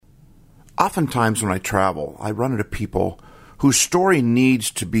Oftentimes when I travel, I run into people whose story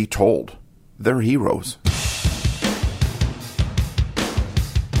needs to be told. They're heroes.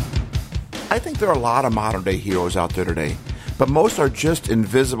 I think there are a lot of modern-day heroes out there today, but most are just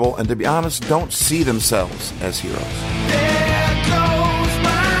invisible and, to be honest, don't see themselves as heroes. There goes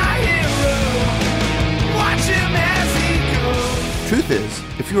my hero. Watch him as he goes. Truth is,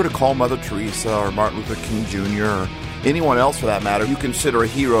 if you were to call Mother Teresa or Martin Luther King Jr. or anyone else for that matter you consider a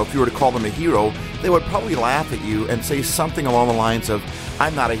hero, if you were to call them a hero, they would probably laugh at you and say something along the lines of,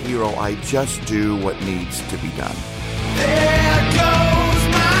 I'm not a hero, I just do what needs to be done. There goes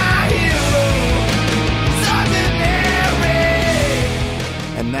my hero. Ordinary.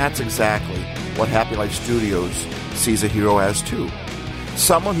 And that's exactly what Happy Life Studios sees a hero as too.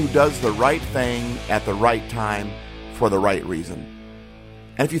 Someone who does the right thing at the right time for the right reason.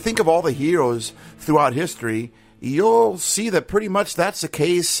 And if you think of all the heroes throughout history, you'll see that pretty much that's the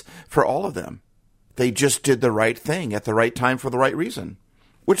case for all of them. They just did the right thing at the right time for the right reason,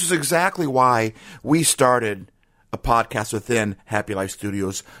 which is exactly why we started a podcast within Happy Life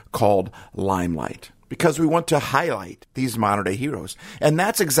Studios called Limelight, because we want to highlight these modern-day heroes. And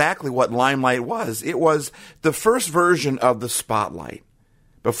that's exactly what Limelight was. It was the first version of the spotlight.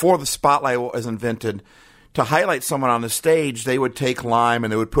 Before the spotlight was invented, to highlight someone on the stage, they would take lime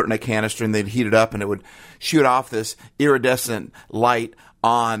and they would put it in a canister and they'd heat it up and it would shoot off this iridescent light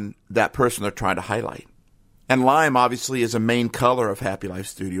on that person they're trying to highlight. And lime, obviously, is a main color of Happy Life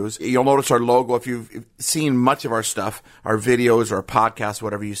Studios. You'll notice our logo. If you've seen much of our stuff, our videos or our podcasts,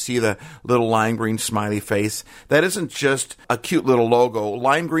 whatever, you see the little lime green smiley face. That isn't just a cute little logo.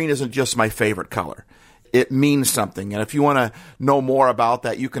 Lime green isn't just my favorite color. It means something. And if you want to know more about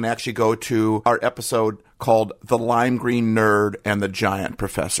that, you can actually go to our episode called The Lime Green Nerd and the Giant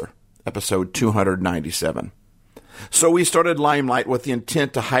Professor, episode 297. So we started Limelight with the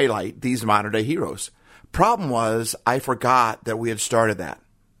intent to highlight these modern-day heroes. Problem was, I forgot that we had started that.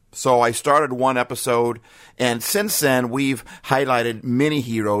 So I started one episode, and since then, we've highlighted many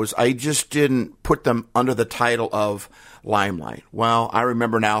heroes. I just didn't put them under the title of Limelight. Well, I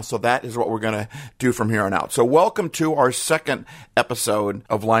remember now, so that is what we're going to do from here on out. So welcome to our second episode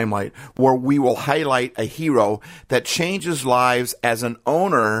of Limelight, where we will highlight a hero that changes lives as an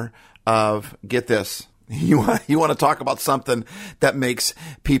owner of, get this, you want to talk about something that makes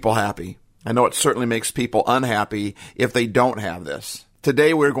people happy. I know it certainly makes people unhappy if they don't have this.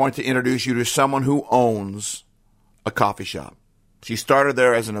 Today, we're going to introduce you to someone who owns a coffee shop. She started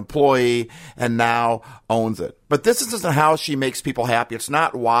there as an employee and now owns it. But this isn't how she makes people happy. It's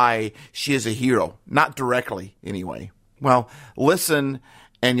not why she is a hero. Not directly, anyway. Well, listen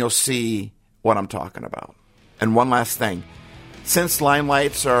and you'll see what I'm talking about. And one last thing. Since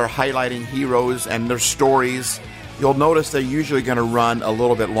Limelights are highlighting heroes and their stories, you'll notice they're usually going to run a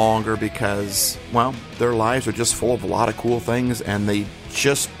little bit longer because, well, their lives are just full of a lot of cool things and they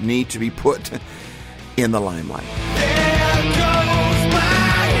just need to be put in the limelight. There goes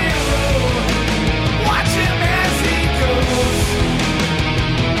my hero. Watch him as he goes.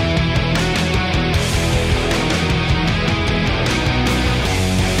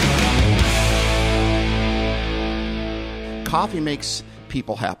 Coffee makes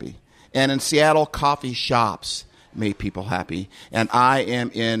people happy. And in Seattle, coffee shops make people happy. And I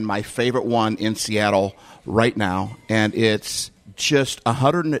am in my favorite one in Seattle right now. And it's just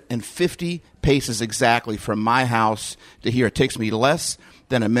 150 paces exactly from my house to here. It takes me less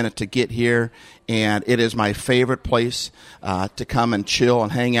than a minute to get here. And it is my favorite place to come and chill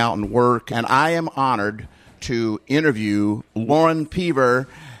and hang out and work. And I am honored to interview Lauren Peever,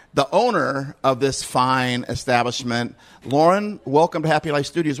 the owner of this fine establishment. Lauren, welcome to Happy Life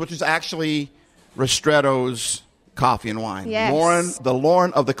Studios, which is actually Ristretto's Coffee and Wine. Yes. Lauren, the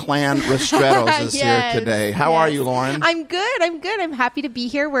Lauren of the clan Ristretto's is Yes, here today. How are you, Lauren? I'm good. I'm happy to be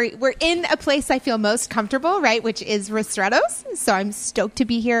here. We're in a place I feel most comfortable, right, which is Ristretto's. So I'm stoked to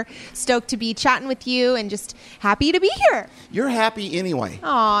be here, stoked to be chatting with you, and just happy to be here. You're happy anyway.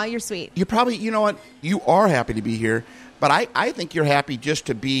 Aw, you're sweet. You probably, you know what, you are happy to be here, but I think you're happy just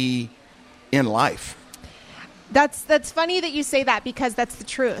to be in life. That's funny that you say that because that's the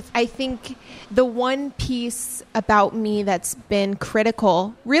truth. I think the one piece about me that's been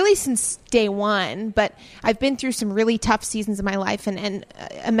critical really since day one, but I've been through some really tough seasons of my life, and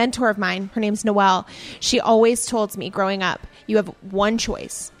a mentor of mine, her name's Noelle, she always told me growing up, you have one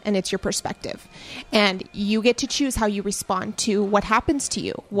choice, and it's your perspective. And you get to choose how you respond to what happens to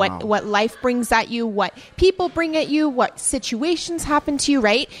you, what life brings at you, what people bring at you, what situations happen to you,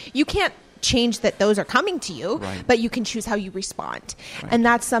 right? You can't change that those are coming to you, right, but you can choose how you respond. Right. And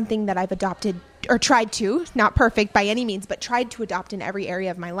that's something that I've adopted or tried to, not perfect by any means, but tried to adopt in every area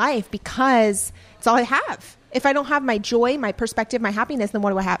of my life because it's all I have. If I don't have my joy, my perspective, my happiness, then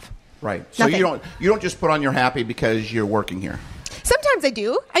what do I have? Right. So Nothing. you don't just put on you're happy because you're working here. Sometimes I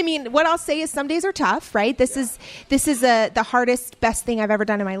do. I mean, what I'll say is some days are tough, right? This is the hardest, best thing I've ever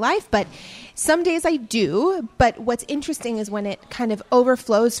done in my life. But some days I do. But what's interesting is when it kind of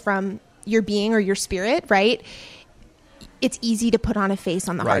overflows from your being or your spirit, right? It's easy to put on a face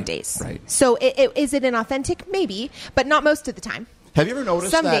on the hard days. Right. So is it inauthentic? Maybe, but not most of the time. Have you ever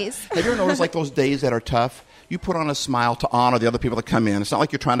noticed Some that? days. Have you ever noticed like those days that are tough? You put on a smile to honor the other people that come in. It's not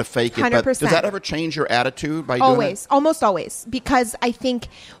like you're trying to fake it. 100%. But does that ever change your attitude by doing Always, almost always. Because I think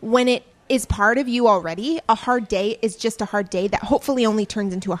when it is part of you already, a hard day is just a hard day that hopefully only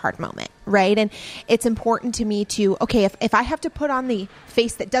turns into a hard moment, right? And it's important to me to, okay, if I have to put on the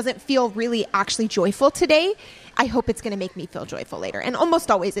face that doesn't feel really actually joyful today, I hope it's going to make me feel joyful later. And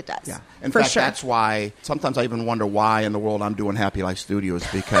almost always it does. Yeah. In for fact, sure. that's why sometimes I even wonder why in the world I'm doing Happy Life Studios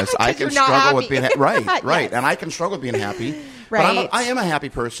because I can you're not struggle with happy. being right. Yes. And I can struggle with being happy. Right. But I am a happy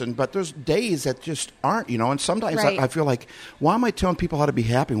person, but there's days that just aren't, and sometimes Right. I feel like, why am I telling people how to be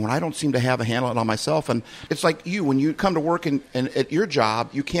happy when I don't seem to have a handle on myself? And it's like when you come to work and at your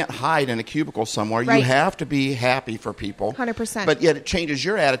job, you can't hide in a cubicle somewhere. Right. You have to be happy for people. 100%. But yet it changes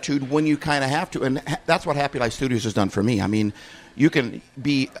your attitude when you kind of have to. And that's what Happy Life Studios has done for me. I mean, you can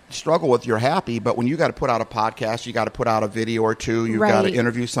struggle with you're happy, but when you got to put out a podcast, you got to put out a video or two, you've got to Right.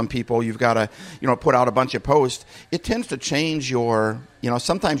 interview some people, you've got to, put out a bunch of posts. It tends to change your,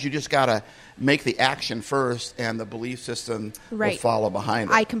 sometimes you just got to make the action first and the belief system will Right. follow behind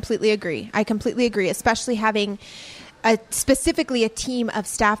it. I completely agree. Especially having specifically a team of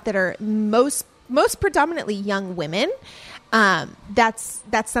staff that are most predominantly young women. That's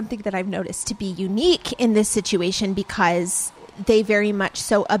something that I've noticed to be unique in this situation because they very much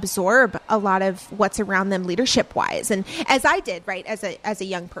so absorb a lot of what's around them leadership wise. And as I did, right, as a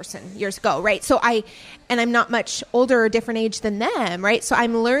young person years ago, right? So I'm not much older or different age than them, right? So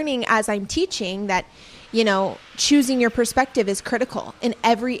I'm learning as I'm teaching that, choosing your perspective is critical in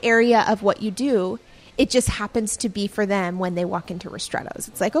every area of what you do. It just happens to be for them when they walk into Ristretto's.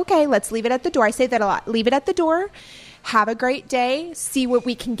 It's like, okay, let's leave it at the door. I say that a lot. Leave it at the door. Have a great day. See what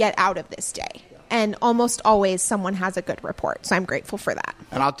we can get out of this day. And almost always someone has a good report. So I'm grateful for that.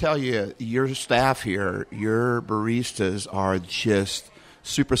 And I'll tell you, your staff here, your baristas are just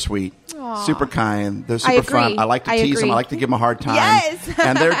super sweet, super kind. They're super fun. I like to tease them. I like to give them a hard time. Yes.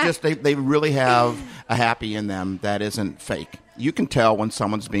 And they're just, they really have a happy in them that isn't fake. You can tell when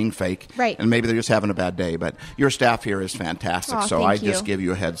someone's being fake. Right. And maybe they're just having a bad day. But your staff here is fantastic. Aw, so thank I you. just give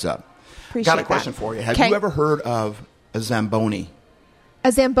you a heads up. Appreciate Got a question that. for you. Have Okay. you ever heard of a Zamboni?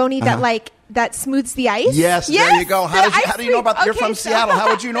 A Zamboni that smooths the ice? Yes, there you go. How do you know about you're from so- Seattle? How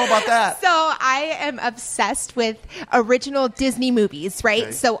would you know about that? So I am obsessed with original Disney movies, right?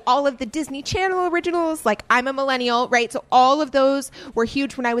 Okay. So all of the Disney Channel originals, like I'm a millennial, right? So all of those were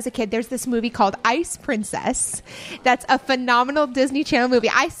huge when I was a kid. There's this movie called Ice Princess. That's a phenomenal Disney Channel movie.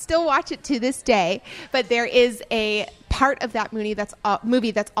 I still watch it to this day, but there is a part of that movie that's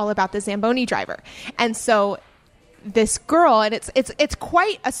all about the Zamboni driver. And so this girl, and it's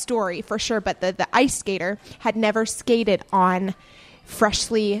quite a story for sure, but the ice skater had never skated on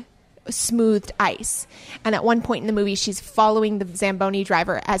freshly smoothed ice. And at one point in the movie, she's following the Zamboni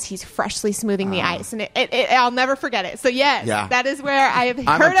driver as he's freshly smoothing the ice. And I'll never forget it. So yes, that is where I have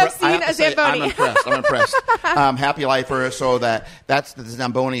heard of seen a Zamboni. I'm impressed. Happy Lifer, so that's the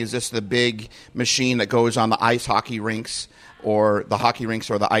Zamboni is just the big machine that goes on the ice hockey rinks or the hockey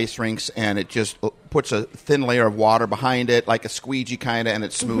rinks or the ice rinks, and it just puts a thin layer of water behind it, like a squeegee kind of, and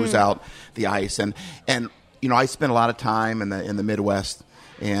it smooths out the ice. And I spent a lot of time in the Midwest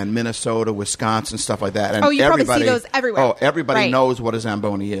and Minnesota, Wisconsin, stuff like that. And you probably see those everywhere. Oh, everybody Right. knows what a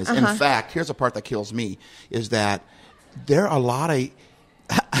Zamboni is. In fact, here's the part that kills me, is that there are a lot of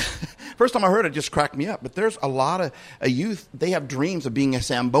first time I heard it, just cracked me up, but there's a lot of youth, they have dreams of being a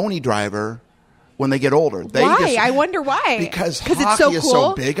Zamboni driver when they get older. Why? I wonder why. Because it's hockey so is cool.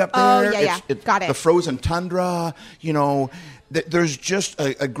 so big up there. Oh, yeah. Got it. The frozen tundra, there's just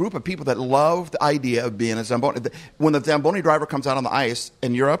a group of people that love the idea of being a Zamboni. When the Zamboni driver comes out on the ice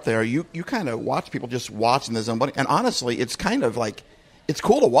and you're up there, you kind of watch people just watching the Zamboni. And honestly, it's kind of like, it's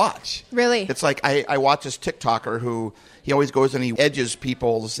cool to watch. Really? It's like I watch this TikToker who he always goes and he edges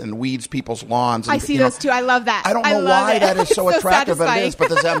people's and weeds people's lawns. And, I see those too. I love that. I don't know why that is so It's attractive, but it satisfying. is. But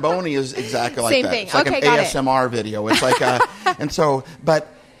the Zamboni is exactly like Same that. thing. It's like Okay, an got it. ASMR video. It's like but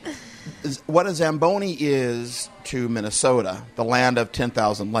what a Zamboni is to Minnesota, the land of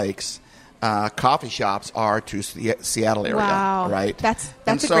 10,000 lakes, coffee shops are to Seattle area. Wow. Right? That's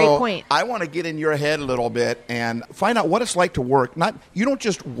And a great point. I want to get in your head a little bit and find out what it's like to work. You don't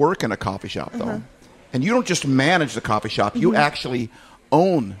just work in a coffee shop, though. And you don't just manage the coffee shop. You actually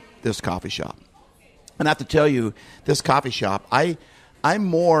own this coffee shop. And I have to tell you, this coffee shop, I'm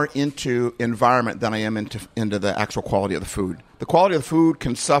more into environment than I am into the actual quality of the food. The quality of the food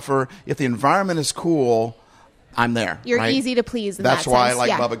can suffer. If the environment is cool, I'm there. You're right? easy to please in That's that why sense. I like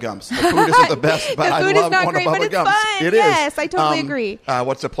Yeah. Bubba Gumps. The food isn't the best, but The I food love is not going great, to but Bubba it's Gumps. fun. It is. Yes, I totally agree.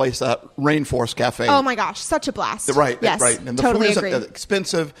 What's the place? Rainforest Cafe. Oh my gosh, such a blast. Right, Yes, right. And the totally food agree. isn't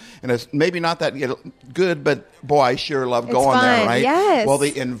expensive, and it's maybe not that good, but boy, I sure love It's going there, fun, right? yes. Well,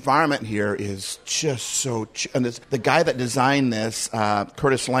 the environment here is just so... and it's the guy that designed this,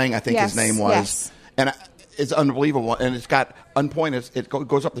 Curtis Lang, I think Yes, his name was. yes. And it's unbelievable. And it's got unpointed. It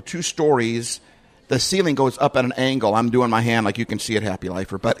goes up to 2 stories. The ceiling goes up at an angle. I'm doing my hand like you can see it, Happy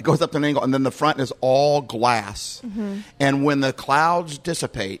Lifer. But it goes up to an angle, and then the front is all glass. And when the clouds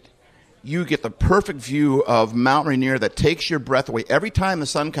dissipate, you get the perfect view of Mount Rainier that takes your breath away. Every time the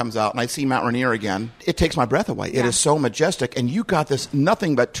sun comes out and I see Mount Rainier again, it takes my breath away. It is so majestic. And you got this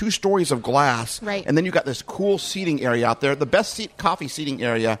nothing but 2 stories of glass. Right. And then you got this cool seating area out there. The best coffee seating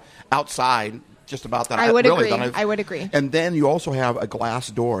area outside, just about that. I would really, agree. that I would agree. And then you also have a glass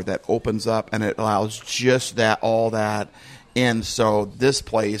door that opens up and it allows just all that. And so this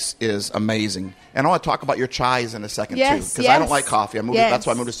place is amazing. And I want to talk about your chais in a second, too. Yes, Because I don't yes. like coffee. Yes. That's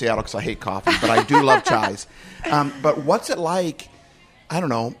why I moved to Seattle, because I hate coffee. But I do love chais. But what's it like, I don't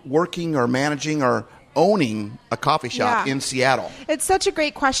know, working or managing or owning a coffee shop Yeah. in Seattle? It's such a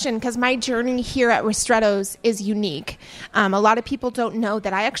great question because my journey here at Ristretto's is unique. A lot of people don't know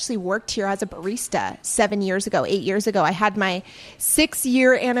that I actually worked here as a barista 8 years ago. I had my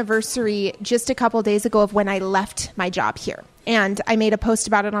 6-year anniversary just a couple days ago of when I left my job here. And I made a post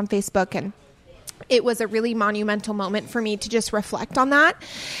about it on Facebook, and it was a really monumental moment for me to just reflect on that,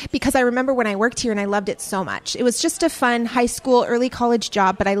 because I remember when I worked here and I loved it so much. It was just a fun high school, early college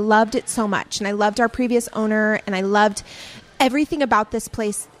job, but I loved it so much. And I loved our previous owner, and I loved everything about this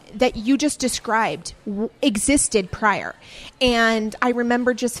place that you just described existed prior. And I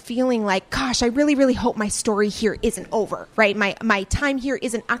remember just feeling like, gosh, I really, really hope my story here isn't over, right? My time here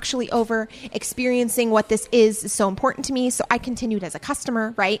isn't actually over. Experiencing what this is so important to me. So I continued as a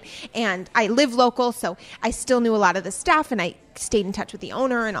customer, right? And I live local, so I still knew a lot of the staff, and I stayed in touch with the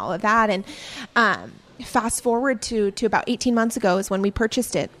owner and all of that. And fast forward to about 18 months ago is when we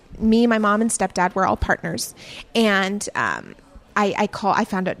purchased it. Me, my mom, and stepdad were all partners. And I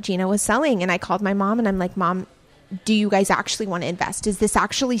found out Gina was selling, and I called my mom, and I'm like, Mom, do you guys actually want to invest? Is this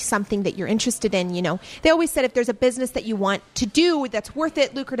actually something that you're interested in? You know, they always said if there's a business that you want to do that's worth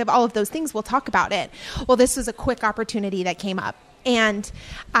it, lucrative, all of those things, we'll talk about it. Well, this was a quick opportunity that came up, and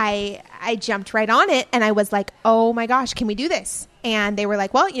I jumped right on it, and I was like, oh my gosh, can we do this? And they were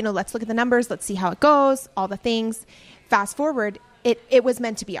like, well, let's look at the numbers. Let's see how it goes, all the things. Fast forward. It was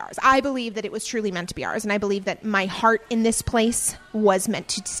meant to be ours. I believe that it was truly meant to be ours. And I believe that my heart in this place was meant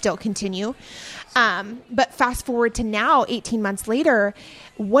to still continue. But fast forward to now, 18 months later,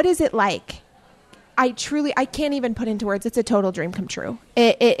 what is it like? I can't even put into words. It's a total dream come true.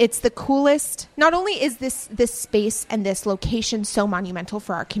 It's the coolest. Not only is this space and this location so monumental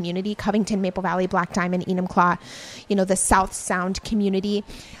for our community, Covington, Maple Valley, Black Diamond, Enumclaw, the South Sound community,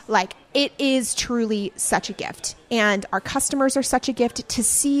 like it is truly such a gift. And our customers are such a gift to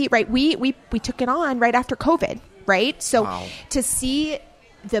see, right? We took it on right after COVID, right? So Wow. To see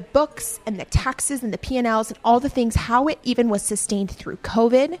the books and the taxes and the P&Ls and all the things, how it even was sustained through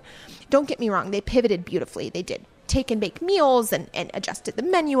COVID. Don't get me wrong. They pivoted beautifully. They did take and bake meals and adjusted the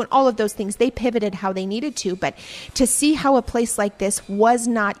menu and all of those things. They pivoted how they needed to. But to see how a place like this was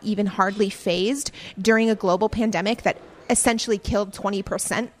not even hardly phased during a global pandemic that essentially killed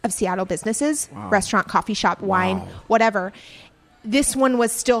 20% of Seattle businesses, restaurant, coffee shop, wine, whatever. This one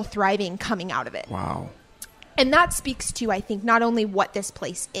was still thriving coming out of it. Wow. And that speaks to, I think, not only what this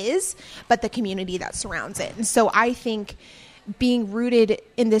place is, but the community that surrounds it. And so I think being rooted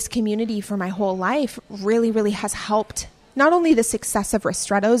in this community for my whole life really, really has helped not only the success of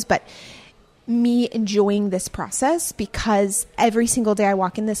Ristretto's, but me enjoying this process, because every single day I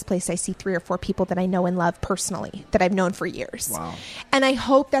walk in this place, I see 3 or 4 people that I know and love personally that I've known for years. Wow. And I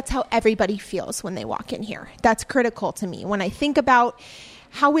hope that's how everybody feels when they walk in here. That's critical to me. When I think about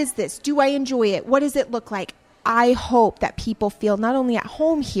how is this? Do I enjoy it? What does it look like? I hope that people feel not only at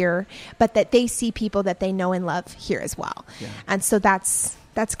home here, but that they see people that they know and love here as well. Yeah. And so that's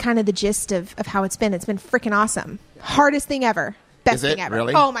kind of the gist of how it's been. It's been freaking awesome. Hardest thing ever. Best thing ever.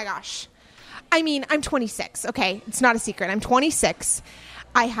 Really? Oh my gosh. I mean, I'm 26. Okay. It's not a secret. I'm 26.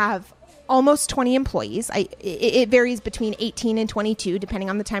 I have almost 20 employees. It varies between 18 and 22, depending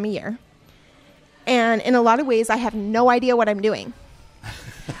on the time of year. And in a lot of ways, I have no idea what I'm doing.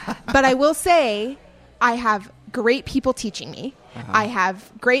 But I will say I have great people teaching me. I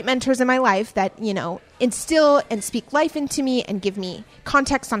have great mentors in my life that, instill and speak life into me and give me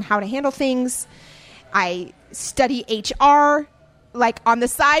context on how to handle things. I study HR on the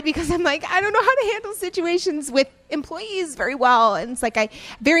side because I'm like, I don't know how to handle situations with employees very well. And it's like, I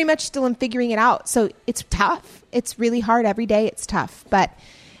very much still am figuring it out. So it's tough. It's really hard every day. It's tough, but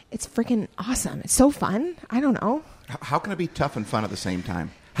it's freaking awesome. It's so fun. I don't know. How can it be tough and fun at the same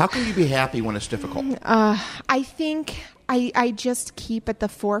time? How can you be happy when it's difficult? I think I just keep at the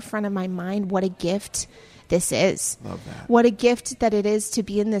forefront of my mind what a gift this is. Love that. What a gift that it is to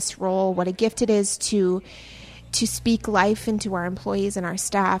be in this role. What a gift it is to speak life into our employees and our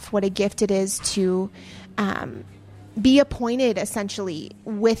staff. What a gift it is to be appointed essentially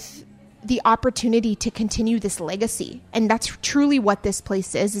with the opportunity to continue this legacy. And that's truly what this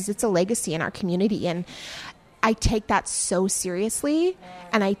place is it's a legacy in our community. And I take that so seriously,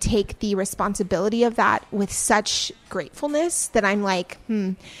 and I take the responsibility of that with such gratefulness that I'm like,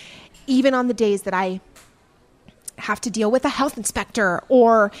 even on the days that I have to deal with a health inspector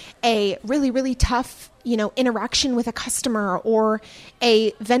or a really, really tough, interaction with a customer or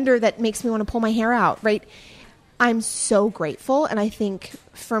a vendor that makes me want to pull my hair out, right? I'm so grateful. And I think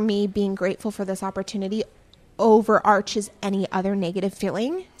for me, being grateful for this opportunity overarches any other negative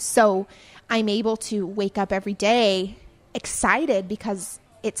feeling. So I'm able to wake up every day excited because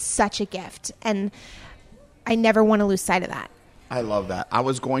it's such a gift. And I never want to lose sight of that. I love that. I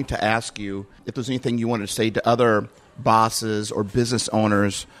was going to ask you if there's anything you wanted to say to other bosses or business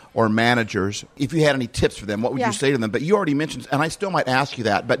owners or managers. If you had any tips for them, what would you say to them? But you already mentioned, and I still might ask you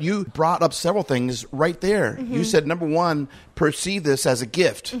that, but you brought up several things right there. Mm-hmm. You said, number one, perceive this as a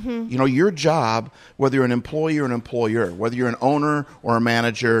gift. Mm-hmm. Your job, whether you're an employee or an employer, whether you're an owner or a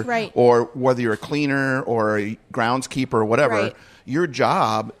manager, right, or whether you're a cleaner or a groundskeeper or whatever, right, your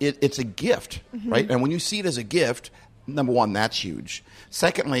job, it's a gift, mm-hmm, right? And when you see it as a gift, number one, that's huge.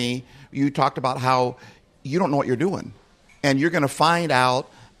 Secondly, you talked about how you don't know what you're doing. And you're going to find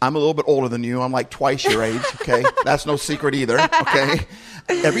out. I'm a little bit older than you. I'm like twice your age, okay? That's no secret either, okay?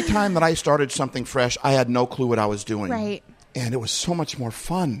 Every time that I started something fresh, I had no clue what I was doing. Right. And it was so much more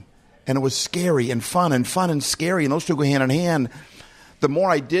fun. And it was scary and fun and scary. And those two go hand in hand. The more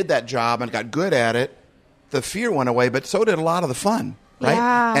I did that job and got good at it, the fear went away, but so did a lot of the fun. Right?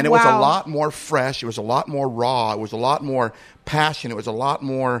 Yeah, and it was a lot more fresh. It was a lot more raw. It was a lot more passion. It was a lot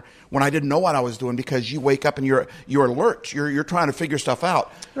more when I didn't know what I was doing, because you wake up and you're alert. You're trying to figure stuff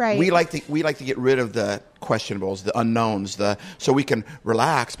out. Right. We like to get rid of the questionables, the unknowns, so we can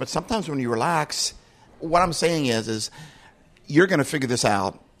relax. But sometimes when you relax, what I'm saying is you're going to figure this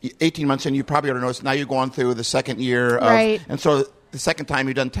out. 18 months in, you probably already noticed. Now you're going through the second year of, right, and so the second time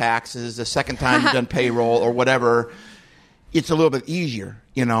you've done taxes, the second time you've done payroll or whatever. It's a little bit easier,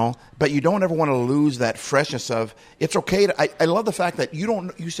 but you don't ever want to lose that freshness of, it's okay I love the fact that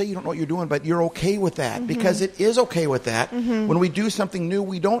you say you don't know what you're doing, but you're okay with that, mm-hmm, because it is okay with that. Mm-hmm. When we do something new,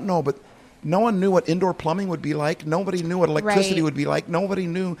 we don't know, but no one knew what indoor plumbing would be like. Nobody knew what electricity, right, would be like. Nobody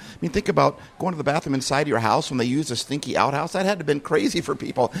knew. I mean, think about going to the bathroom inside your house when they used a stinky outhouse. That had to have been crazy for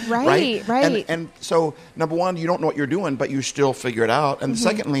people. Right. And so, number one, you don't know what you're doing, but you still figure it out. And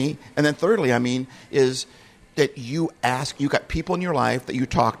mm-hmm, then thirdly, is that you got people in your life that you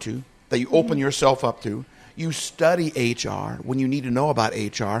talk to, that you open mm-hmm yourself up to. You study HR when you need to know about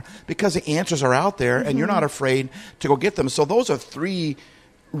HR, because the answers are out there, mm-hmm, and you're not afraid to go get them. So those are three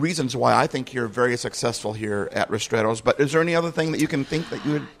reasons why I think you're very successful here at Ristretto's. But is there any other thing that you can think that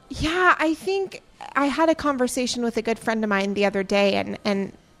you would? Yeah, I think I had a conversation with a good friend of mine the other day,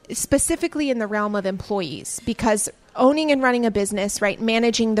 and specifically in the realm of employees, because owning and running a business, right,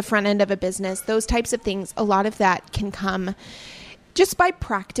 managing the front end of a business, those types of things, a lot of that can come just by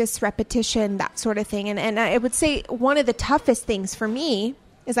practice, repetition, that sort of thing. And I would say one of the toughest things for me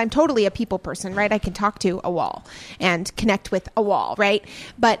is I'm totally a people person, right? I can talk to a wall and connect with a wall, right?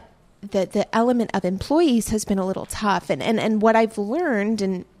 But the element of employees has been a little tough. And what I've learned,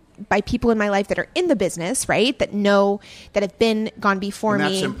 and by people in my life that are in the business, right, that have gone before me.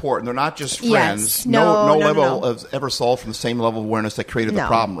 And that's important. They're not just friends. Yes. No level of ever solved from the same level of awareness that created the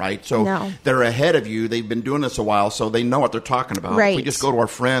problem, right? So they're ahead of you. They've been doing this a while, so they know what they're talking about. Right. If we just go to our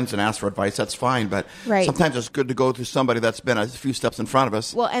friends and ask for advice, that's fine. But sometimes it's good to go to somebody that's been a few steps in front of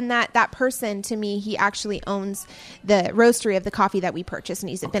us. Well, and that person, to me, he actually owns the roastery of the coffee that we purchase, and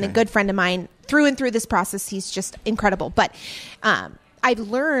he's been a good friend of mine through and through this process. He's just incredible. But I've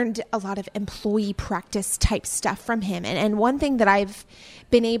learned a lot of employee practice type stuff from him. And one thing that I've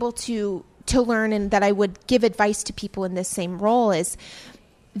been able to learn, and that I would give advice to people in this same role, is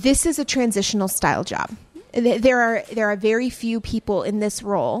this is a transitional style job. There are very few people in this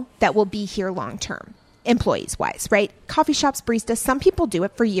role that will be here long term, employees wise, right? Coffee shops, baristas, some people do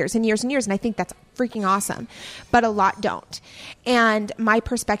it for years and years and years, and I think that's freaking awesome, but a lot don't. And my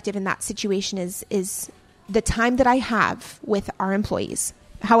perspective in that situation is the time that I have with our employees,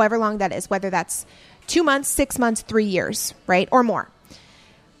 however long that is, whether that's 2 months, 6 months, 3 years, right? Or more.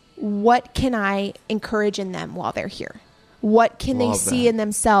 What can I encourage in them while they're here? What can they see in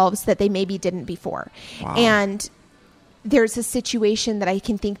themselves that they maybe didn't before? Wow. And there's a situation that I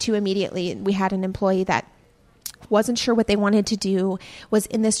can think to immediately. We had an employee that wasn't sure what they wanted to do, was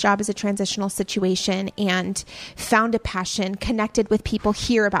in this job as a transitional situation, and found a passion, connected with people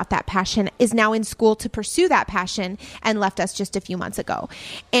here about that passion, is now in school to pursue that passion, and left us just a few months ago.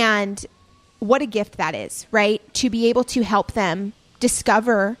 And what a gift that is, right? To be able to help them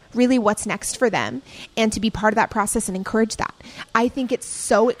discover really what's next for them, and to be part of that process and encourage that. I think it's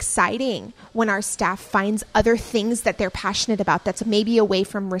so exciting when our staff finds other things that they're passionate about that's maybe away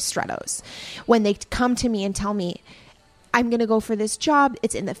from ristrettos. When they come to me and tell me, I'm going to go for this job,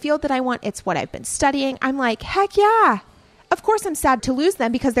 it's in the field that I want, it's what I've been studying, I'm like, heck yeah. Of course, I'm sad to lose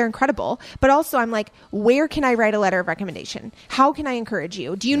them because they're incredible. But also I'm like, where can I write a letter of recommendation? How can I encourage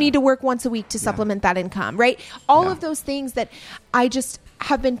you? Do you need to work once a week to supplement that income, right? All of those things that I just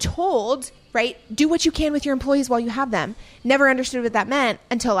have been told, right? Do what you can with your employees while you have them. Never understood what that meant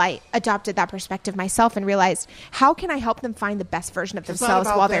until I adopted that perspective myself and realized, how can I help them find the best version of themselves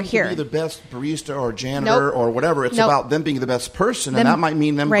while they're here? It's not about them to be the best barista or janitor or whatever. It's about them being the best person, and that might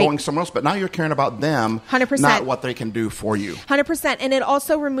mean them going somewhere else. But now you're caring about them, 100%. not what they can do for you. 100%. And it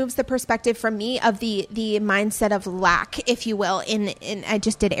also removes the perspective from me of the mindset of lack, if you will, in I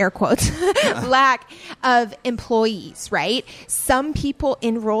just did air quotes, lack of employees, right? Some people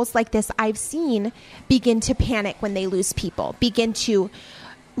in roles like this I've seen begin to panic when they lose people, begin to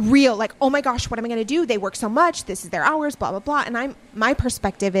like, oh my gosh, what am I going to do? They work so much. This is their hours, blah, blah, blah. And my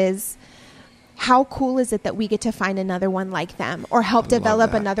perspective is, how cool is it that we get to find another one like them, or help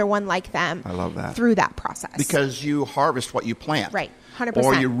develop another one like them? I love that. Through that process. Because you harvest what you plant. Right. 100%.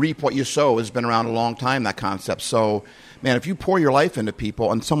 Or you reap what you sow. Has been around a long time, that concept. So, man, if you pour your life into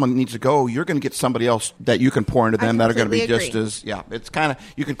people and someone needs to go, you're going to get somebody else that you can pour into them that are going to be just as, it's kind of,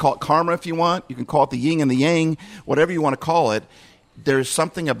 you can call it karma if you want. You can call it the yin and the yang, whatever you want to call it. There's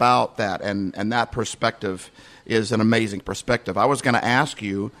something about that, and that perspective is an amazing perspective. I was going to ask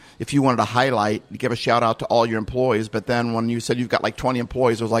you if you wanted to highlight, give a shout out to all your employees, but then when you said you've got like 20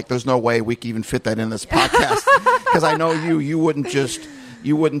 employees, I was like, there's no way we can even fit that in this podcast, because I know you wouldn't just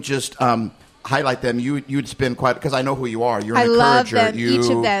highlight them. You'd spend quite, because I know who you are. You're an encourager. I love them, each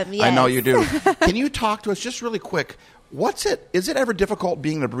of them. Yes. I know you do. Can you talk to us just really quick? Is it ever difficult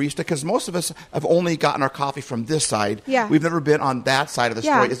being a barista? Because most of us have only gotten our coffee from this side. Yeah. We've never been on that side of the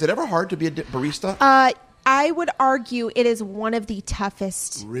story. Is it ever hard to be a barista? I would argue it is one of the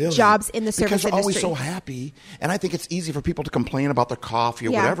toughest jobs in the service industry. Because you're always so happy, and I think it's easy for people to complain about their coffee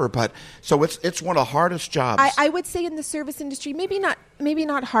or whatever. But so it's one of the hardest jobs. I would say in the service industry, maybe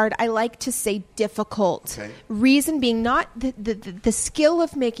not hard. I like to say difficult. Okay. Reason being, not the skill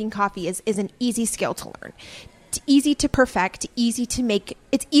of making coffee is an easy skill to learn. It's easy to perfect, easy to make.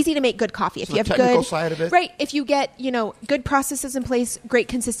 It's easy to make good coffee if you have the technical good side of it. Right. If you get, good processes in place, great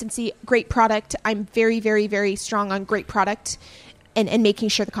consistency, great product. I'm very, very, very strong on great product and making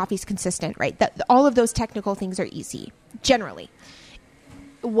sure the coffee is consistent, right? All of those technical things are easy generally.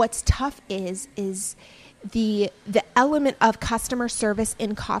 What's tough is the element of customer service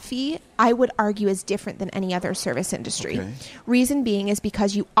in coffee, I would argue, is different than any other service industry. Okay. Reason being is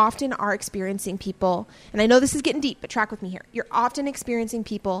because you often are experiencing people, and I know this is getting deep, but track with me here. You're often experiencing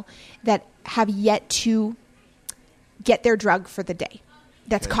people that have yet to get their drug for the day.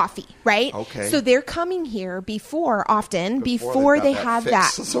 That's coffee, right? Okay. So they're coming here before they have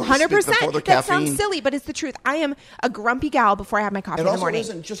that. 100%. That sounds silly, but it's the truth. I am a grumpy gal before I have my coffee in the morning. It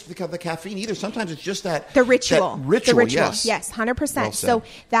also isn't just because of the caffeine either. Sometimes it's just that the ritual. The ritual, yes, 100%. Well, so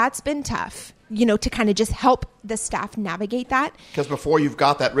that's been tough, to kind of just help the staff navigate that. Because before you've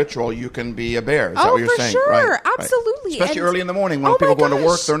got that ritual, you can be a bear. Is that what you're saying? Sure. Right. Absolutely. Especially early in the morning when people are going to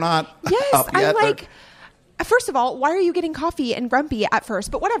work, they're not up yet. I'm like, first of all, why are you getting coffee and grumpy at first?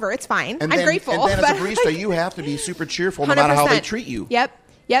 But whatever, it's fine. I'm grateful. And then as a barista, you have to be super cheerful no matter how they treat you. Yep.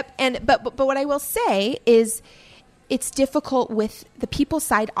 And but what I will say is, it's difficult with the people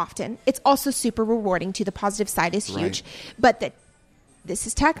side often. It's also super rewarding too. The positive side is huge. Right. But this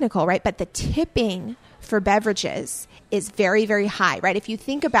is technical, right? But the tipping for beverages is very, very high, right? If you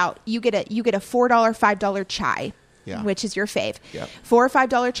think about, you get a $4, $5 chai, which is your fave. Yep. $4 or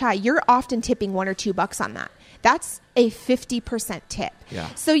 $5 chai, you're often tipping $1 or $2 on that. That's a 50% tip.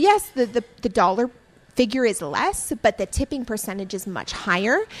 Yeah. So yes, the dollar figure is less, but the tipping percentage is much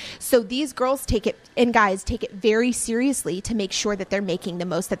higher. So these girls take it, and guys take it very seriously to make sure that they're making the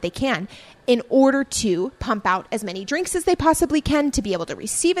most that they can in order to pump out as many drinks as they possibly can, to be able to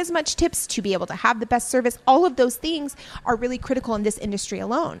receive as much tips, to be able to have the best service. All of those things are really critical in this industry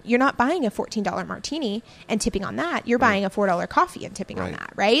alone. You're not buying a $14 martini and tipping on that. You're buying a $4 coffee and tipping on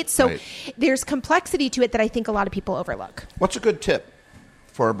that, right? So there's complexity to it that I think a lot of people overlook. What's a good tip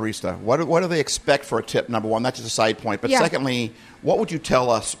for a barista? What do they expect for a tip, number one? That's just a side point. But secondly, what would you tell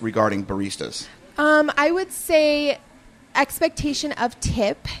us regarding baristas? I would say expectation of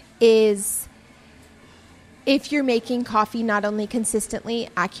tip is, if you're making coffee not only consistently,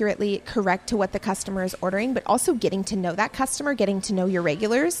 accurately correct to what the customer is ordering, but also getting to know that customer, getting to know your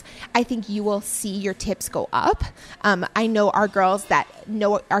regulars, I think you will see your tips go up. I know our girls that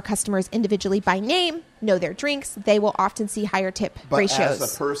know our customers individually by name, know their drinks, they will often see higher tip ratios. But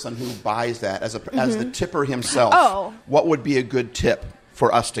as a person who buys that, as the tipper himself, what would be a good tip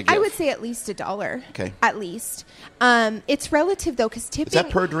for us to give? I would say at least $1. Okay. At least. It's relative though, because tipping. Is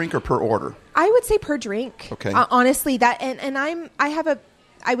that per drink or per order? I would say per drink. Okay. Honestly, that I have a,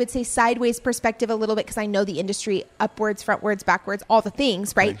 I would say, sideways perspective a little bit, because I know the industry upwards, frontwards, backwards, all the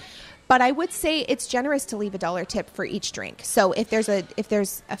things, right? Okay. But I would say it's generous to leave $1 tip for each drink. So if there's a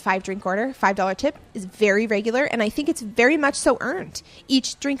 5-drink order, $5 tip is very regular, and I think it's very much so earned.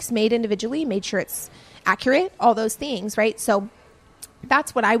 Each drink's made individually, made sure it's accurate, all those things, right? So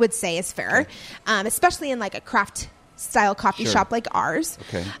that's what I would say is fair, especially in like a craft style coffee shop like ours.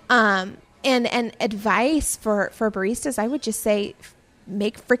 Okay. And advice for baristas, I would just say,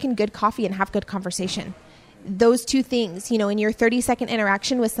 make freaking good coffee and have good conversation. Those two things, in your 30-second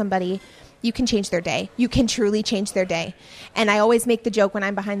interaction with somebody, you can change their day. You can truly change their day. And I always make the joke when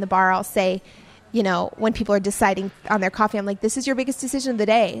I'm behind the bar, I'll say, when people are deciding on their coffee, I'm like, this is your biggest decision of the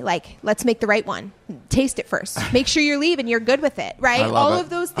day. Like, let's make the right one. Taste it first. Make sure you're leaving, you're good with it, right? All of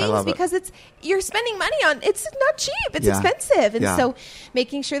those things, because you're spending money on, it's not cheap, it's expensive. And so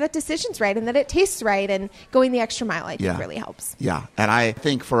making sure that decision's right and that it tastes right and going the extra mile, I think really helps. Yeah. And I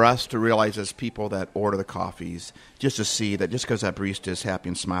think for us to realize as people that order the coffees, just to see that just because that barista is happy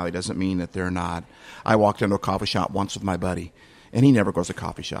and smiley doesn't mean that they're not. I walked into a coffee shop once with my buddy. And he never goes to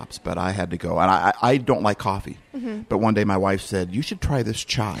coffee shops, but I had to go. And I don't like coffee. Mm-hmm. But one day my wife said, you should try this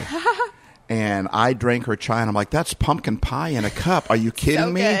chai. And I drank her chai, and I'm like, that's pumpkin pie in a cup. Are you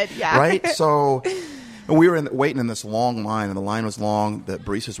kidding me? Good, yeah. Right? So we were waiting in this long line, and the line was long. The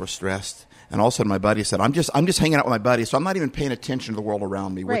baristas were stressed. And all of a sudden my buddy said, I'm just hanging out with my buddy, so I'm not even paying attention to the world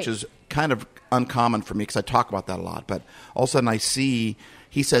around me, which is kind of uncommon for me because I talk about that a lot. But all of a sudden I see...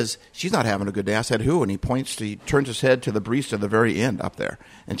 He says, she's not having a good day. I said, who? And he turns his head to the barista at the very end up there.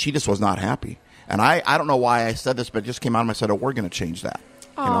 And she just was not happy. And I don't know why I said this, but it just came out of me. I said, we're going to change that.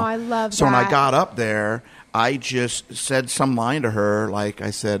 Oh, I love that. So when I got up there, I just said some line to her, like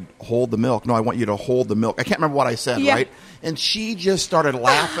I said, hold the milk. No, I want you to hold the milk. I can't remember what I said, right? And she just started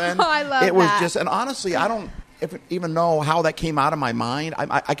laughing. I love it was that. just, and honestly, I don't even know how that came out of my mind.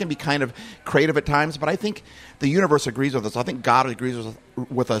 I can be kind of creative at times, but I think the universe agrees with us. I think God agrees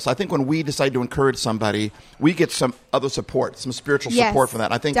with us. I think when we decide to encourage somebody, we get some other support, some spiritual support from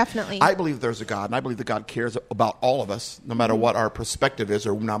that. I think definitely. I believe there's a God, and I believe that God cares about all of us, no matter what our perspective is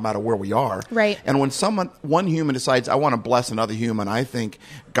or no matter where we are. Right. And when one human decides, I want to bless another human, I think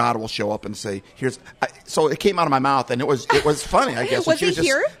God will show up and say, so it came out of my mouth, and it was funny, I guess. Was it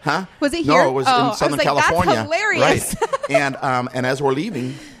here? Huh? Was it here? No, it was in Southern California. That's hilarious. Right. And as we're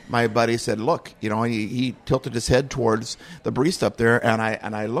leaving, my buddy said, look, he tilted his head towards the barista up there, and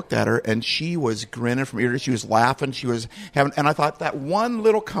I looked at her, and she was grinning from ear to ear. She was laughing. She was having, and I thought that one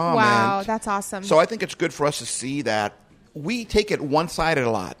little comment. Wow, that's awesome. So I think it's good for us to see that we take it one-sided a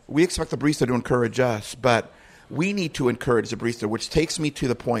lot. We expect the barista to encourage us, but we need to encourage the barista, which takes me to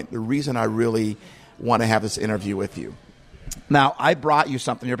the point, the reason I really want to have this interview with you. Now, I brought you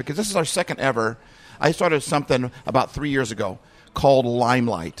something here because this is our second ever. I started something about 3 years ago called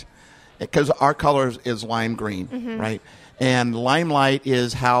Limelight, because our color is lime green, right? And Limelight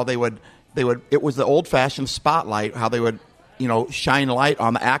is how they would. It was the old-fashioned spotlight, how they would, shine light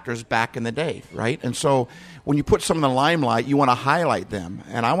on the actors back in the day, right? And so when you put someone in the limelight, you want to highlight them.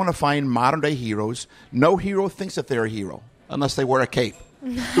 And I want to find modern-day heroes. No hero thinks that they're a hero unless they wear a cape,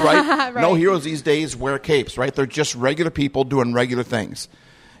 right? No heroes these days wear capes, right? They're just regular people doing regular things.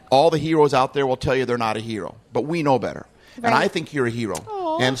 All the heroes out there will tell you they're not a hero, but we know better. Right. And I think you're a hero. Oh,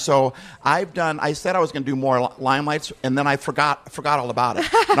 And so I said I was going to do more Limelights, and then I forgot all about it.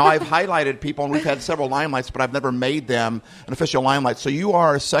 Now I've highlighted people, and we've had several Limelights, but I've never made them an official Limelight. So you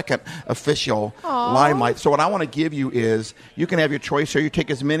are a second official Limelight. So what I want to give you is, you can have your choice here. You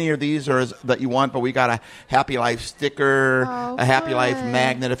take as many of these that you want, but we got a Happy Life sticker, a Happy Life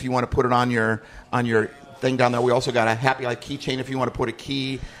magnet if you want to put it on your thing down there. We also got a Happy Life keychain if you want to put a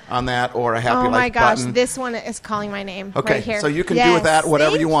key on that, or a Happy Life button. Oh my gosh, this one is calling my name right here. So you can do with that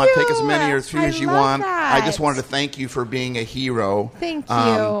whatever you want. Take as many or as few as you want. That. I just wanted to thank you for being a hero. Thank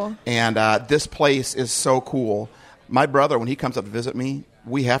you. And this place is so cool. My brother, when he comes up to visit me,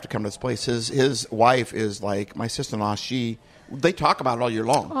 we have to come to this place. His wife is like my sister-in-law. They talk about it all year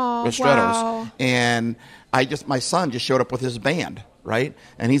long. With Stratos. Wow. And my son just showed up with his band. Right?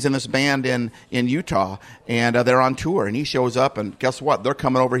 And he's in this band in Utah, and they're on tour, and he shows up, and guess what? They're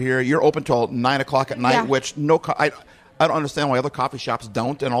coming over here. You're open till 9 o'clock at night, which I don't understand why other coffee shops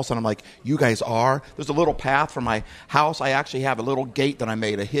don't. And all of a sudden I'm like, you guys are? There's a little path from my house. I actually have a little gate that I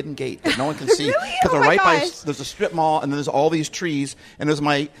made, a hidden gate that no one can see. Really? Because there's a strip mall, and then there's all these trees, and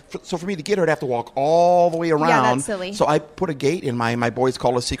so for me to get her, I'd have to walk all the way around. Yeah, that's silly. So I put a gate in my boys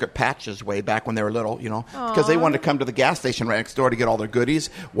called it secret patches way back when they were little, because they wanted to come to the gas station right next door to get all their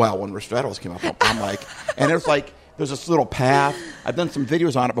goodies. Well, when Ristrettos came up, I'm like, and it's like, there's this little path. I've done some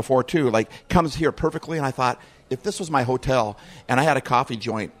videos on it before too, like comes here perfectly, and I thought, if this was my hotel and I had a coffee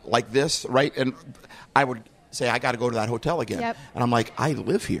joint like this, right, and I would say, I got to go to that hotel again. Yep. And I'm like, I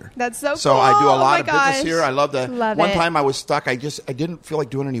live here. That's so cool. So I do a lot of gosh. business here. I love one it. time I was stuck. I didn't feel like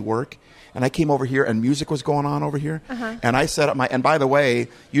doing any work. And I came over here, and music was going on over here. And I set up and by the way,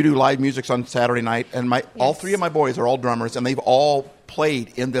 you do live music on Saturday night, and all three of my boys are all drummers, and they've all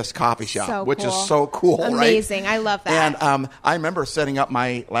played in this coffee shop, which is so cool. Amazing. Right? I love that. And I remember setting up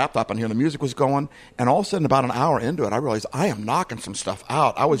my laptop on here, and the music was going, and all of a sudden, about an hour into it, I realized I am knocking some stuff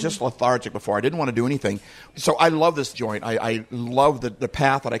out. I was just lethargic before. I didn't want to do anything. So I love this joint. I love the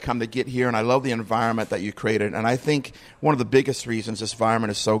path that I come to get here, and I love the environment that you created. And I think one of the biggest reasons this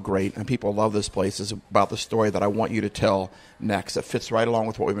environment is so great and people love this place is about the story that I want you to tell next. It fits right along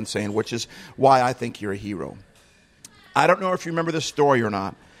with what we've been saying, which is why I think you're a hero. I don't know if you remember this story or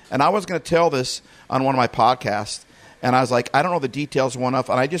not. And I was going to tell this on one of my podcasts. And I was like, I don't know the details well enough.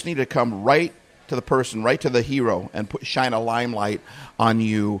 And I just need to come right to the person, right to the hero, and shine a limelight on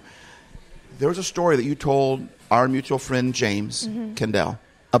you. There was a story that you told our mutual friend, James Kendall,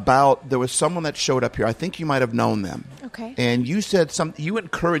 about there was someone that showed up here. I think you might have known them. Okay. And you said you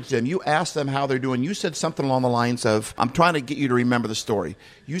encouraged them. You asked them how they're doing. You said something along the lines of, I'm trying to get you to remember the story.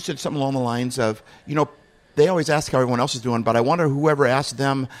 You said something along the lines of, they always ask how everyone else is doing, but I wonder whoever asked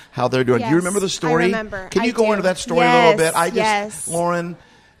them how they're doing. Yes, do you remember the story? I remember. Can you go into that story a little bit? Lauren,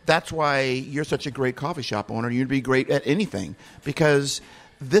 that's why you're such a great coffee shop owner. You'd be great at anything, because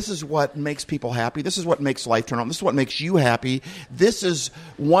this is what makes people happy. This is what makes life turn on. This is what makes you happy. This is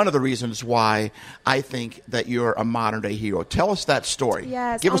one of the reasons why I think that you're a modern-day hero. Tell us that story.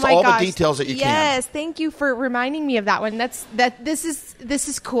 Yes. Give us all the details that you can. Yes, thank you for reminding me of that one. This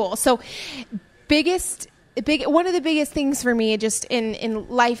is cool. So, one of the biggest things for me, just in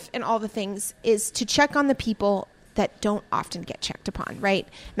life and all the things, is to check on the people that don't often get checked upon. Right?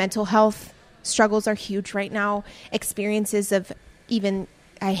 Mental health struggles are huge right now. Experiences of even,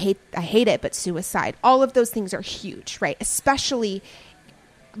 I hate it, but suicide. All of those things are huge, right? Especially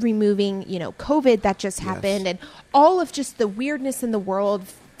removing, COVID that just happened, and all of just the weirdness in the world.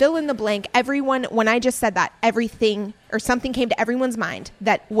 Fill in the blank. Everyone, when I just said that, everything or something came to everyone's mind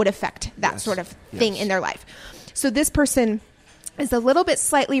that would affect that sort of thing in their life. So this person is a little bit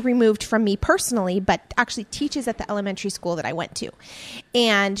slightly removed from me personally, but actually teaches at the elementary school that I went to.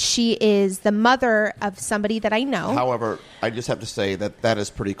 And she is the mother of somebody that I know. However, I just have to say that is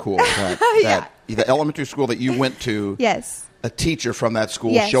pretty cool. That the elementary school that you went to, a teacher from that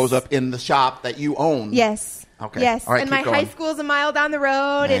school shows up in the shop that you own. Yes. Okay. Yes. All right, and my high school is a mile down the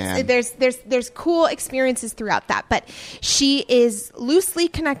road. There's cool experiences throughout that. But she is loosely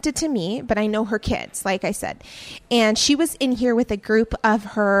connected to me, but I know her kids, like I said. And she was in here with a group of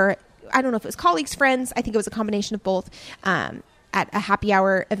her, I don't know if it was colleagues, friends. I think it was a combination of both, at a happy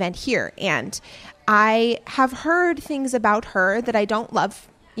hour event here. And I have heard things about her that I don't love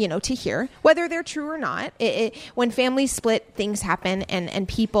to hear, whether they're true or not. When families split, things happen, and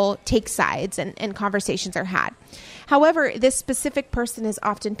people take sides, and conversations are had. However, this specific person is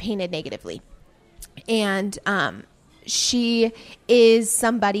often painted negatively. And she is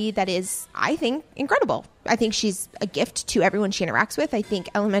somebody that is, I think, incredible. I think she's a gift to everyone she interacts with. I think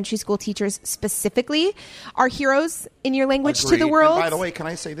elementary school teachers specifically are heroes in your language to the world. And by the way, can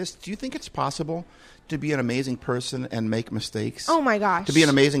I say this? Do you think it's possible to be an amazing person and make mistakes? Oh my gosh. To be an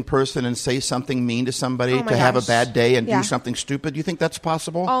amazing person and say something mean to somebody, Oh my to have a gosh. bad day and Yeah. do something stupid? Do you think that's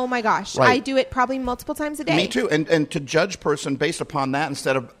possible? Oh my gosh. Right. I do it probably multiple times a day. Me too. And to judge person based upon that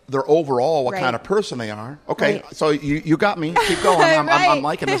instead of their overall, what Right. kind of person they are. Okay, Right. so you got me. Keep going. I'm Right.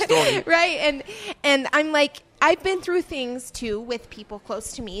 liking the story. Right. And I'm like, I've been through things too with people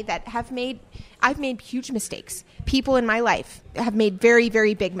close to me that I've made huge mistakes. People in my life have made very,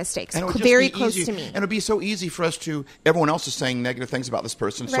 very big mistakes. And it would just Very be close easy, to me. And it would be so easy for us to, everyone else is saying negative things about this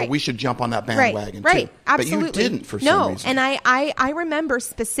person, so Right. we should jump on that bandwagon Right. too. Absolutely. But you didn't for some reason. And I remember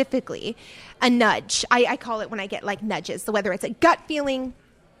specifically a nudge. I call it when I get like nudges, so whether it's a gut feeling.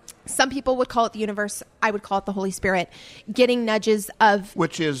 Some people would call it the universe. I would call it the Holy Spirit. Getting nudges of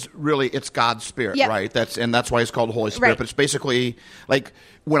Which is really, it's God's Spirit, Yep. right? That's why it's called the Holy Spirit. Right. But it's basically like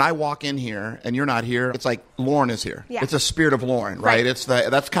when I walk in here and you're not here, it's like Lauren is here. Yeah. It's a spirit of Lauren, right? Right.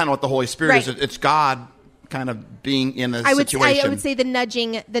 That's kind of what the Holy Spirit Right. is. It's God kind of being in a I would situation. say the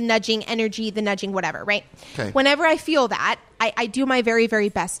nudging energy, the nudging whatever, right? Okay. Whenever I feel that, I do my very, very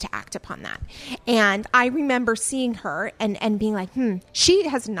best to act upon that. And I remember seeing her and being like, she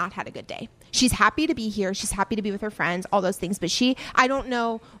has not had a good day. She's happy to be here. She's happy to be with her friends, all those things. But I don't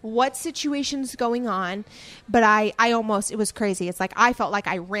know what situation's going on, but I almost, it was crazy. It's like, I felt like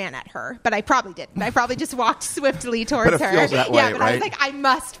I ran at her, but I probably didn't. I probably just walked swiftly towards But it her. feels that way, yeah, but I right? was like, I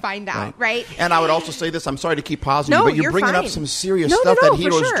must find out, right? And I would also say this, I'm sorry to keep pausing, No, but you're you're bringing up fine. some serious No, stuff no, that for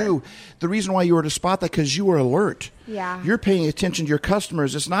heroes sure. do. The reason why you were to spot that, because you were alert. Yeah. You're paying attention to your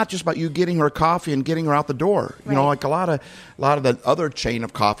customers. It's not just about you getting her coffee and getting her out the door. You know, Right. like a lot of the other chain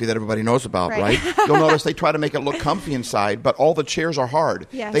of coffee that everybody knows about, Right. right? You'll notice they try to make it look comfy inside, but all the chairs are hard.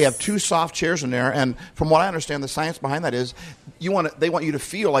 Yes. They have 2 soft chairs in there, and from what I understand, the science behind that is they want you to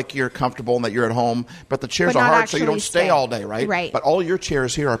feel like you're comfortable and that you're at home, but the chairs But are not hard so you actually don't stay stay. all day, right? Right. But all your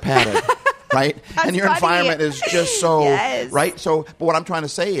chairs here are padded. Right? That's And your funny. environment is just so, Yes. right? So, but what I'm trying to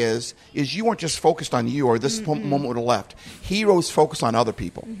say is you weren't just focused on you or this moment would have left. Heroes focus on other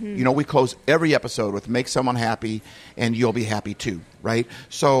people. You know, we close every episode with make someone happy and you'll be happy too, right?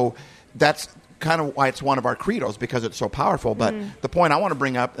 So that's kind of why it's one of our credos, because it's so powerful. But the point I want to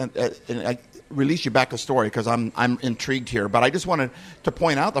bring up, and I release you back to the story because I'm intrigued here, but I just wanted to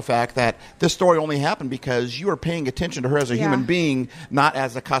point out the fact that this story only happened because you were paying attention to her as a Yeah. human being, not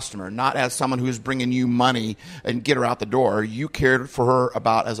as a customer, not as someone who's bringing you money and get her out the door. You cared for her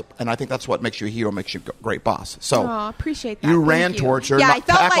and I think that's what makes you a hero, makes you a great boss. So Oh, appreciate that. you Thank ran you. towards her, Yeah, I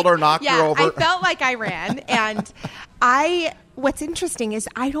felt tackled her, knocked her over. I felt like I ran. And what's interesting is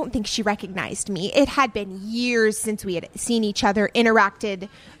I don't think she recognized me. It had been years since we had seen each other, interacted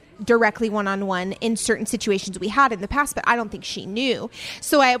directly one-on-one in certain situations we had in the past, but I don't think she knew.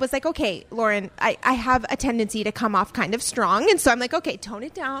 So I was like, okay, Lauren, I have a tendency to come off kind of strong. And so I'm like, okay, tone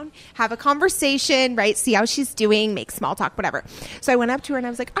it down, have a conversation, right? See how she's doing, make small talk, whatever. So I went up to her and I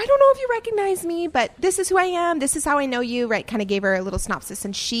was like, I don't know if you recognize me, but this is who I am. This is how I know you, right? Kind of gave her a little synopsis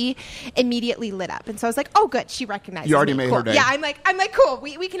and she immediately lit up. And so I was like, oh, good. She recognized me. You already made Cool. her day. Yeah, I'm like, cool.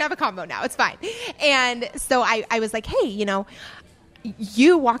 We can have a combo now. It's fine. And so I was like, hey,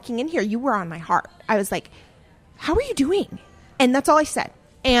 you walking in here, you were on my heart. I was like, how are you doing? And that's all I said.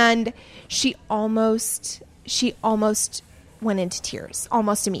 And she almost went into tears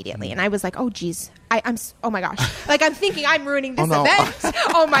almost immediately. And I was like, oh, geez. Oh my gosh. Like, I'm thinking I'm ruining this Oh, no. event.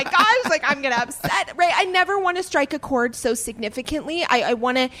 Oh my gosh. Like, I'm going to upset. Right. I never want to strike a chord so significantly. I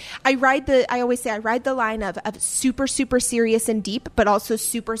always say I ride the line of super, super serious and deep, but also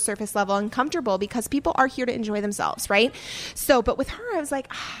super surface level and comfortable, because people are here to enjoy themselves. Right. So, but with her, I was like,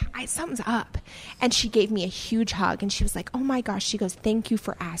 something's up. And she gave me a huge hug and she was like, oh my gosh. She goes, thank you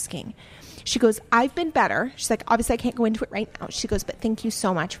for asking. She goes, I've been better. She's like, obviously I can't go into it right now. She goes, but thank you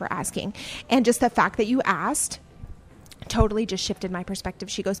so much for asking. And just the fact that you asked totally just shifted my perspective.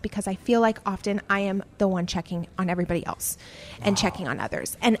 She goes, because I feel like often I am the one checking on everybody else and checking on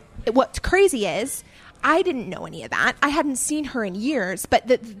others. And what's crazy is I didn't know any of that. I hadn't seen her in years, but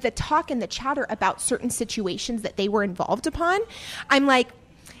the talk and the chatter about certain situations that they were involved upon, I'm like,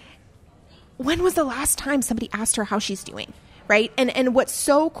 when was the last time somebody asked her how she's doing? Right. And what's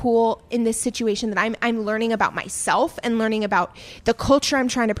so cool in this situation that I'm learning about myself and learning about the culture I'm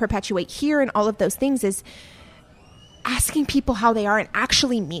trying to perpetuate here and all of those things is asking people how they are and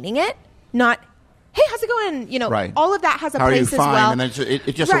actually meaning it, not, hey, how's it going? Right. All of that has a How are you place as fine? well. And it's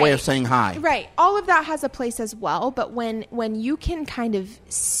just a way of saying hi. Right. All of that has a place as well. But when you can kind of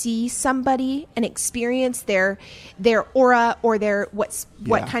see somebody and experience their aura or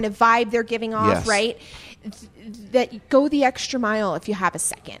what kind of vibe they're giving off, Yes. right? That go the extra mile if you have a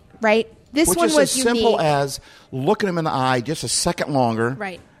second, right? This Which one is was as simple unique. as looking him in the eye just a second longer,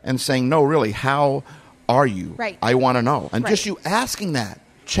 Right. and saying, "No, really, how are you? Right. I want to know. And Right. just you asking that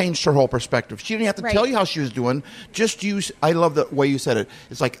changed her whole perspective. She didn't have to Right. tell you how she was doing. Just use. I love the way you said it.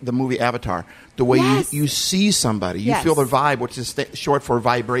 It's like the movie Avatar. The way Yes. you see somebody, you Yes. feel their vibe, which is short for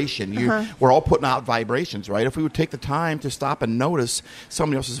vibration. We're all putting out vibrations, right? If we would take the time to stop and notice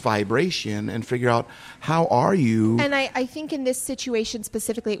somebody else's vibration and figure out how are you. And I think in this situation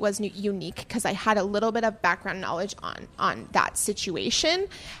specifically, it was unique because I had a little bit of background knowledge on that situation.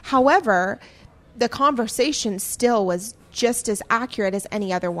 However, the conversation still was just as accurate as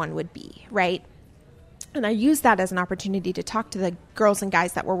any other one would be, right? And I used that as an opportunity to talk to the girls and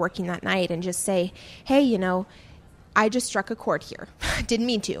guys that were working that night and just say, hey, I just struck a chord here. Didn't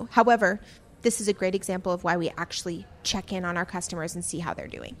mean to. However, this is a great example of why we actually check in on our customers and see how they're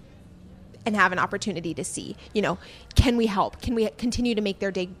doing and have an opportunity to see, can we help? Can we continue to make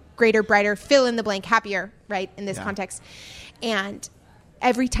their day greater, brighter, fill in the blank, happier, right, in this context? And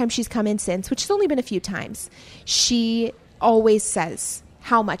every time she's come in since, which has only been a few times, she always says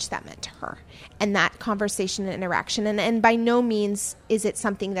how much that meant to her and that conversation and interaction. And by no means is it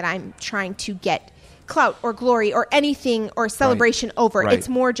something that I'm trying to get clout or glory or anything or celebration over. Right. It's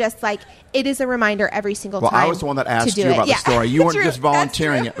more just like it is a reminder every single time. Well, I was the one that asked you about the story. You weren't just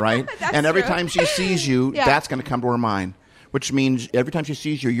volunteering it, right? And every time she sees you, that's going to come to her mind. Which means every time she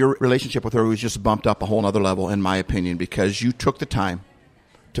sees you, your relationship with her was just bumped up a whole other level, in my opinion, because you took the time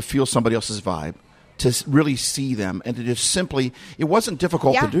to feel somebody else's vibe, to really see them, and to just simply, it wasn't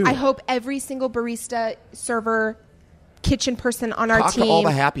difficult to do. I hope every single barista, server, kitchen person on our Talk team. to all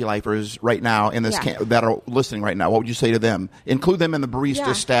the happy lifers right now in this that are listening right now. What would you say to them? Include them in the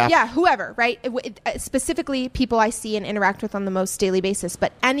barista staff. Yeah, whoever, right? Specifically, people I see and interact with on the most daily basis,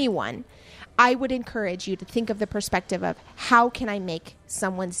 but anyone. I would encourage you to think of the perspective of how can I make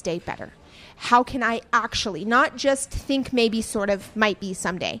someone's day better? How can I actually, not just think maybe sort of might be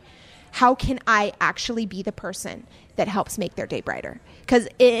someday, how can I actually be the person that helps make their day brighter? Because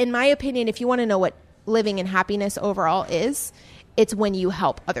in my opinion, if you want to know what living in happiness overall is, it's when you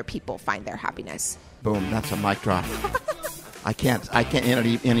help other people find their happiness. Boom, that's a mic drop. I can't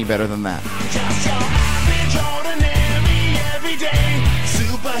end any better than that. Just your average, ordinary, everyday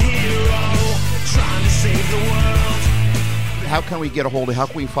superhero trying to save the world. How can we get a hold of you? How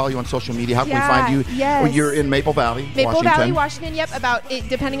can we follow you on social media? How can we find you? Yes. Well, you're in Maple Valley, Maple Washington. Valley, Washington. Yep,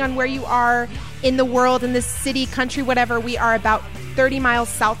 depending on where you are in the world, in this city, country, whatever, we are about 30 miles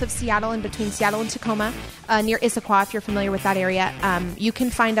south of Seattle, in between Seattle and Tacoma, near Issaquah, if you're familiar with that area. You can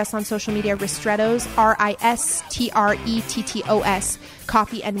find us on social media, Ristrettos, Ristrettos,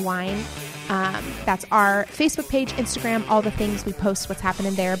 Coffee and Wine. That's our Facebook page, Instagram, all the things. We post what's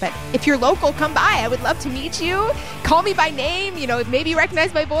happening there. But if you're local, come by. I would love to meet you. Call me by name. Maybe you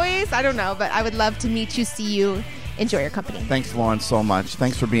recognize my voice. I don't know. But I would love to meet you, see you, enjoy your company. Thanks, Lauren, so much.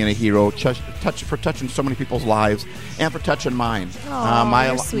 Thanks for being a hero, for touching so many people's lives, and for touching mine.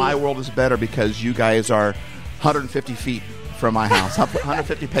 You're sweet. My world is better because you guys are 150 feet from my house,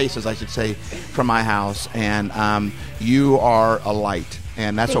 150 paces, I should say, from my house, and you are a light.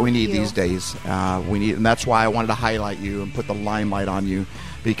 And that's what we need these days. And that's why I wanted to highlight you and put the limelight on you,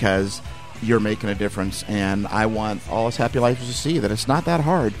 because you're making a difference. And I want all us happy lifers to see that it's not that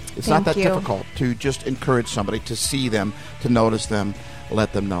hard. It's not that difficult to just encourage somebody, to see them, to notice them,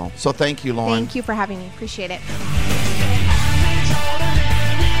 let them know. So thank you, Lauren. Thank you for having me. Appreciate it.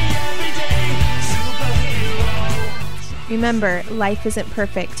 Remember, life isn't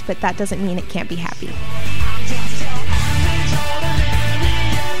perfect, but that doesn't mean it can't be happy.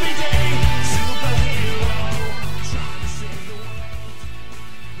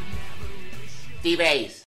 D-Base.